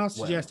 Now, and I'm not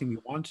suggesting we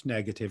want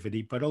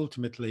negativity, but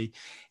ultimately,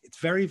 it's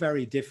very,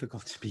 very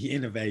difficult to be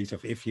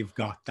innovative if you've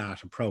got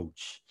that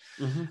approach.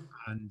 Mm-hmm.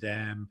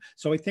 And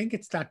so I think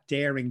it's that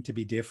daring to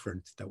be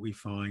different that we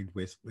find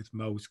with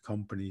most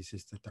companies,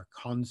 is that they're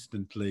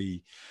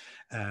constantly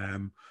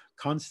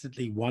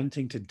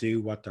wanting to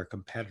do what their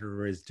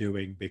competitor is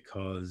doing,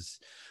 because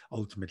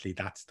ultimately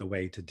that's the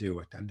way to do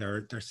it. And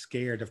they're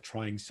scared of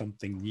trying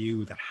something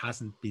new that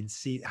hasn't been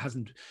seen,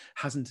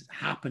 hasn't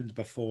happened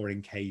before,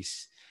 in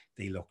case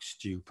they look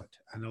stupid.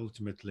 And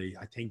ultimately,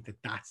 I think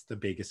that that's the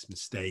biggest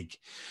mistake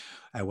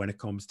when it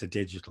comes to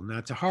digital. Now,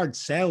 it's a hard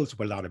sell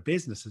to a lot of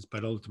businesses,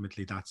 but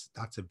ultimately that's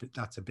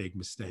a big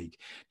mistake.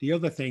 The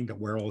other thing that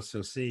we're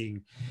also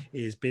seeing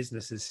is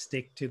businesses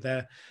stick to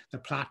the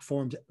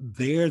platforms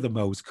they're the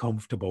most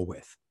comfortable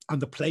with,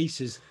 and the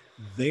places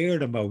they're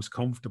the most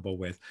comfortable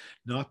with,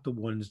 not the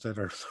ones that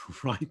are the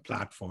right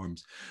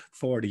platforms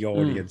for the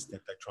audience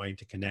that they're trying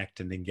to connect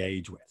and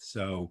engage with.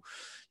 So,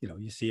 you know,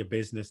 you see a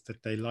business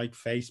that they like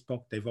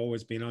Facebook, they've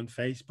always been on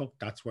Facebook,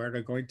 that's where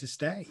they're going to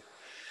stay.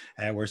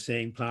 We're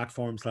seeing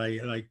platforms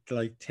like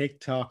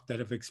TikTok that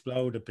have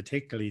exploded,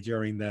 particularly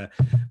during the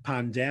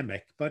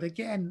pandemic. But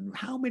again,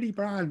 how many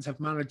brands have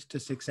managed to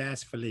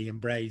successfully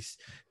embrace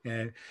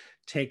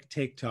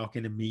TikTok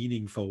in a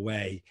meaningful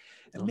way?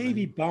 And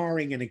maybe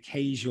barring an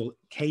occasional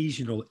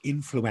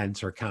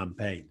influencer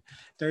campaign,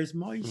 there's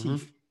mighty.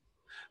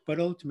 But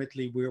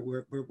ultimately,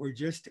 we're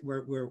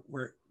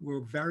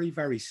very,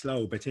 very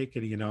slow,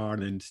 particularly in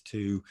Ireland,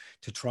 to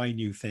try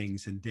new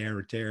things and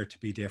dare to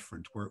be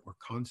different. We're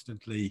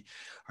constantly,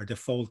 our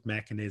default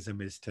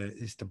mechanism is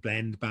to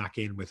blend back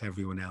in with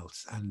everyone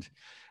else. And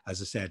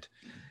as I said,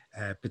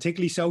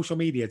 particularly social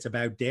media, it's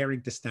about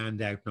daring to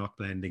stand out, not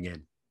blending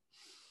in.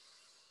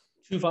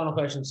 Two final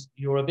questions.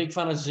 You were a big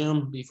fan of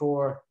Zoom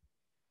before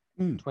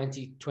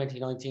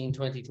 2019,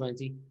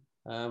 2020.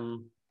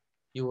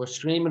 You were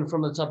screaming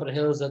from the top of the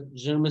hills that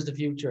Zoom is the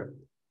future.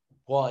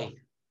 Why?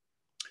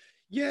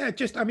 Yeah,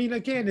 I mean,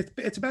 again,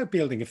 it's about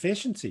building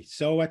efficiency.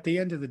 So at the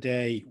end of the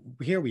day,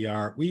 here we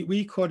are.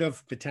 We could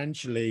have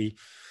potentially,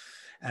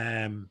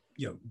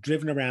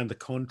 driven around the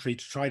country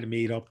to try to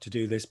meet up to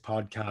do this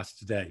podcast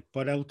today.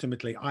 But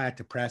ultimately, I had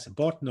to press a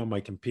button on my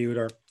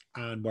computer,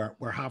 and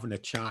we're having a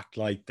chat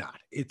like that.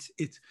 It's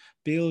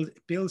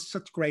builds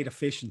such great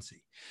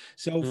efficiency.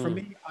 So for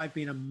me, I've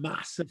been a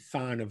massive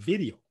fan of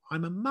video.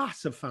 I'm a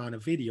massive fan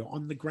of video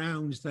on the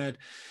grounds that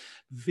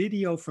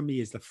video for me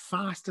is the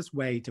fastest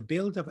way to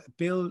build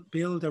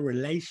a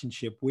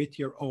relationship with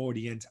your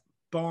audience,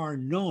 bar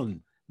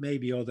none,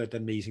 maybe other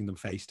than meeting them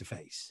face to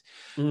face.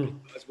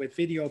 Because with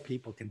video,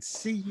 people can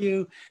see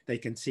you, they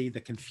can see the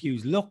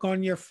confused look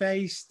on your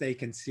face, they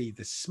can see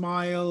the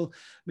smile.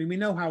 I mean, we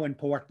know how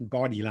important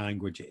body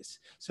language is.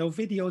 So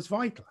video is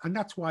vital, and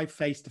that's why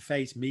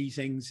face-to-face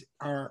meetings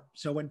are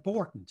so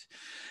important.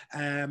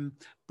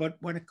 But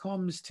when it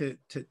comes to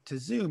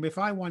Zoom, if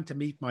I want to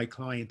meet my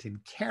client in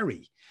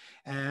Kerry,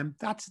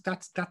 that's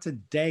a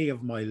day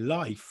of my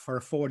life for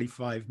a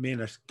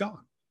 45-minute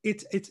gone.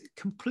 It's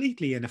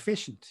completely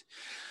inefficient.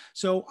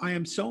 So I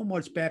am so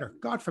much better.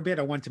 God forbid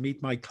I want to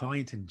meet my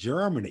client in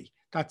Germany.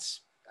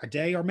 That's a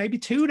day or maybe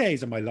 2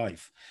 days of my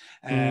life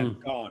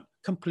gone.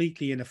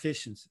 Completely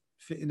inefficient.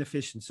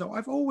 So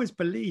I've always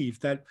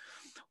believed that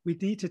we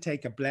need to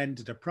take a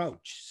blended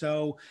approach.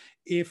 So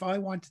if I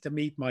wanted to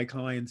meet my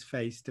clients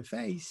face to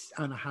face,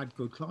 and I had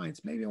good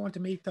clients, maybe I want to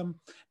meet them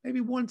maybe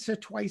once or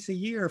twice a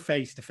year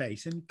face to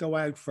face, and go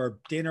out for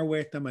dinner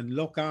with them and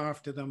look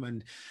after them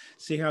and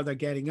see how they're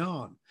getting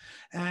on.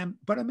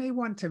 But I may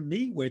want to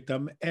meet with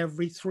them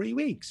every 3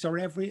 weeks or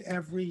every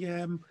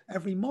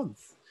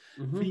month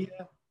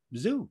via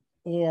Zoom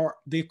or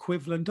the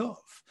equivalent of.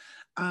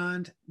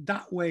 And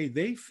that way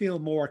they feel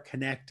more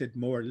connected,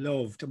 more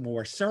loved,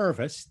 more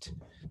serviced.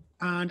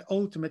 And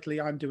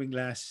ultimately, I'm doing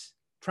less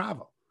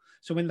travel.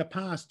 So in the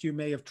past, you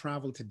may have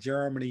traveled to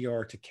Germany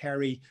or to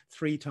Kerry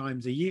 3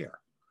 times a year.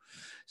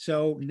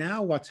 So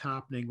now what's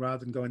happening,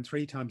 rather than going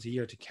 3 times a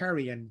year to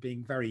Kerry and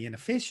being very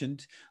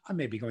inefficient, I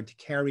may be going to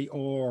Kerry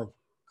or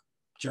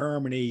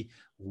Germany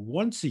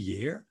once a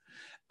year,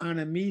 and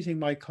I'm meeting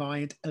my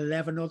client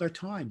 11 other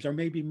times, or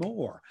maybe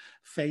more,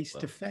 face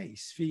to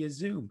face via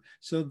Zoom.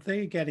 So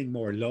they're getting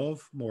more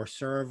love, more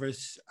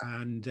service,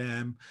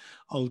 and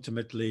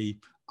ultimately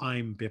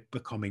I'm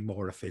becoming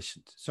more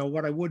efficient. So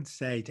what I would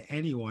say to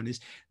anyone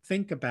is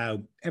think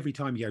about every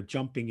time you're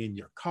jumping in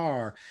your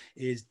car,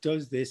 is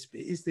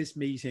this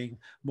meeting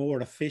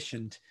more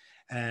efficient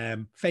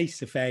face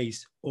to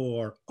face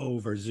or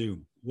over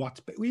Zoom.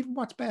 What's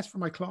best for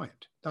my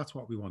client? That's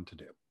what we want to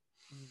do.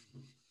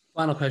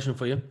 Final question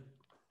for you.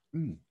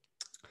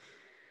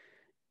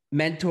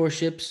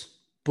 Mentorships,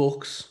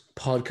 books,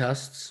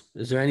 podcasts.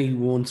 Is there any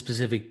one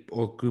specific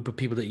or group of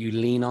people that you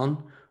lean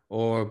on,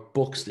 or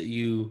books that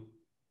you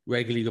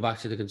regularly go back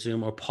to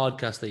consume, or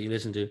podcasts that you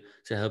listen to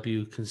help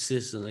you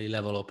consistently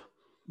level up?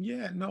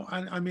 Yeah, no,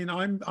 I mean,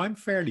 I'm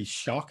fairly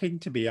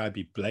shocking I'd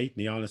be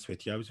blatantly honest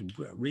with you. I was a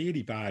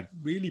really bad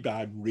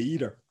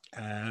reader.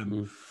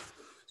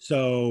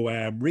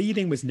 So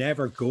reading was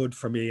never good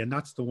for me. And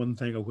that's the one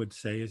thing I would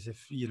say is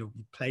if, you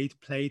play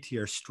to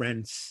your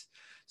strengths.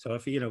 So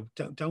if,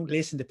 don't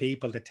listen to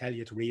people that tell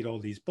you to read all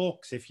these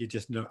books if you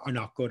just are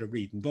not good at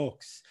reading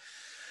books.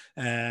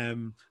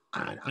 And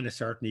I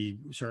certainly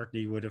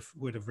would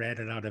have read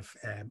a lot of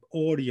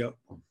audio,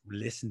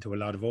 listened to a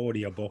lot of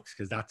audio books,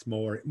 because that's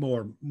more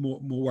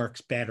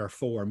works better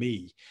for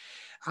me.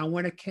 And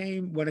when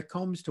it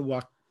comes to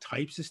what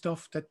types of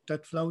stuff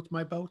that floats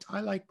my boat,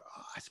 I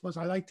suppose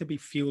I like to be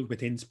fueled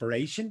with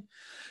inspiration.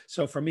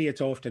 So for me,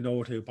 it's often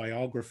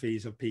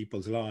autobiographies of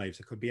people's lives.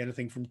 It could be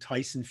anything from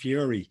Tyson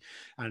Fury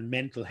and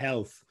mental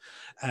health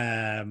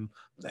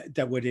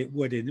that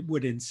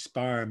would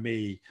inspire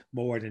me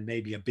more than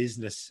maybe a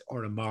business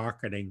or a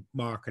marketing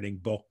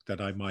book that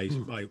I might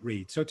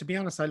read. So to be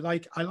honest, I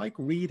like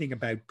reading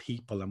about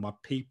people and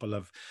what people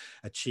have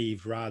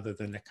achieved rather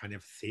than a kind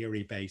of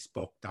theory-based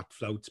book that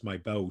floats my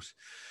boat.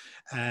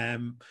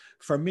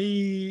 For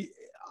me,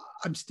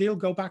 I'm still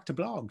go back to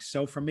blogs.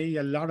 So for me,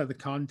 a lot of the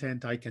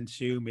content I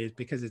consume is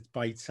because it's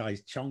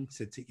bite-sized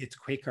chunks. It's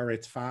quicker,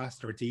 it's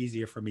faster, it's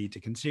easier for me to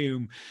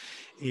consume.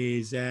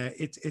 It's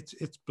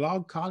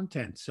blog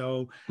content.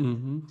 So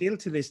still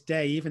to this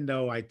day, even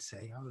though I'd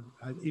say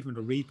even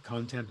to read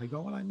content, I go,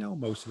 well, I know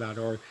most of that,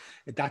 or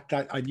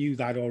that I knew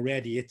that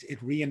already.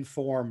 It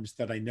reinforms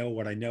that I know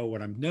what I know.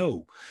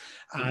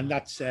 And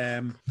that's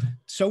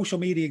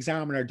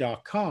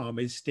socialmediaexaminer.com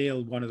is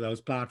still one of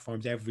those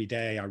platforms. Every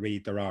day I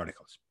read their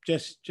articles.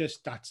 Just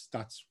that's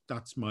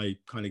my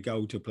kind of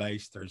go-to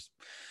place. There's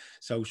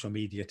Social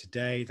Media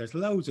Today. There's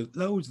loads of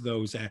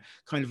those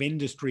kind of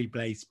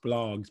industry-based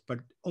blogs, but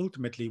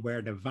ultimately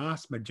where the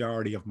vast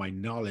majority of my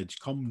knowledge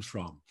comes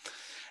from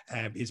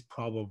is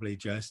probably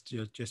just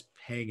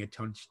paying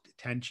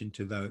attention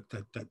to the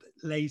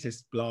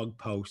latest blog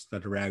posts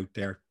that are out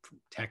there, from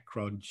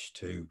TechCrunch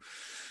to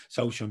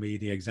Social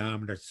Media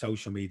Examiner,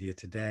 Social Media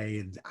Today,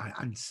 and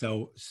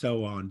so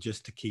on,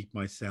 just to keep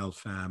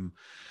myself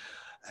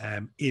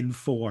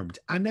informed.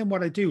 And then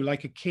what I do,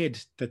 like a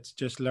kid that's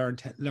just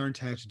learned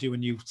how to do a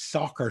new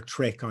soccer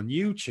trick on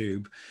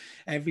YouTube,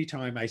 every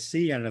time I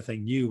see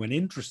anything new and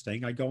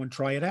interesting, I go and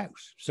try it out.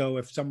 So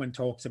if someone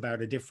talks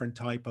about a different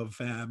type of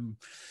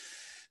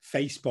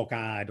Facebook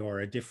ad,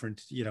 or a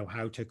different,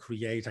 how to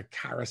create a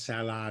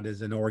carousel ad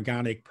as an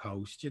organic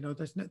post,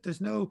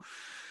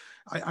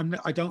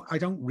 I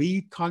don't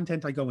read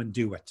content, I go and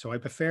do it. So I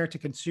prefer to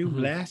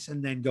consume less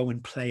and then go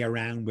and play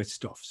around with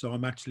stuff. So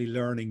I'm actually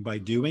learning by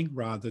doing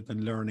rather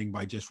than learning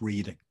by just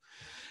reading.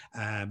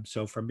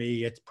 So for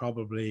me, it's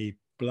probably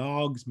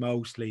blogs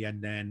mostly,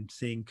 and then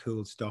seeing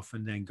cool stuff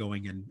and then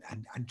going and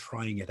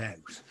trying it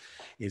out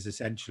is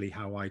essentially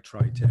how I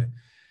try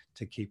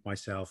to keep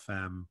myself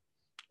on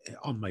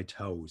my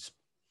toes.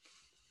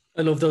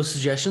 I love those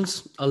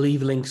suggestions. I'll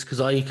leave links because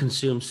I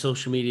consume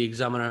Social Media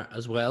Examiner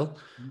as well.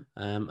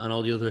 And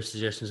all the other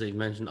suggestions that you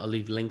mentioned, I'll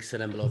leave links to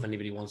them below if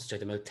anybody wants to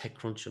check them out.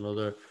 TechCrunch and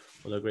other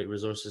great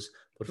resources.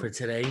 But for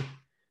today,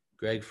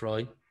 Greg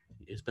Fry,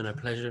 it's been a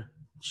pleasure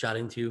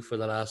chatting to you for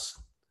the last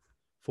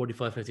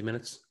 45-50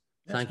 minutes.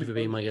 Thank you for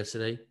being my guest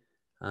today.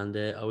 And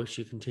I wish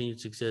you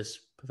continued success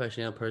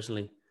professionally and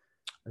personally.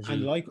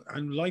 And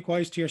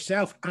likewise to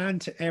yourself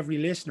and to every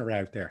listener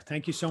out there.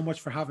 Thank you so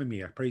much for having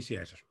me. I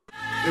appreciate it.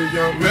 If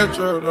young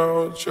Metro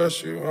don't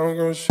trust you, I'm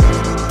gonna shoot you.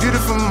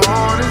 Beautiful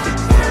morning,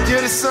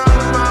 you're the sun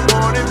of my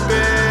morning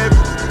bed.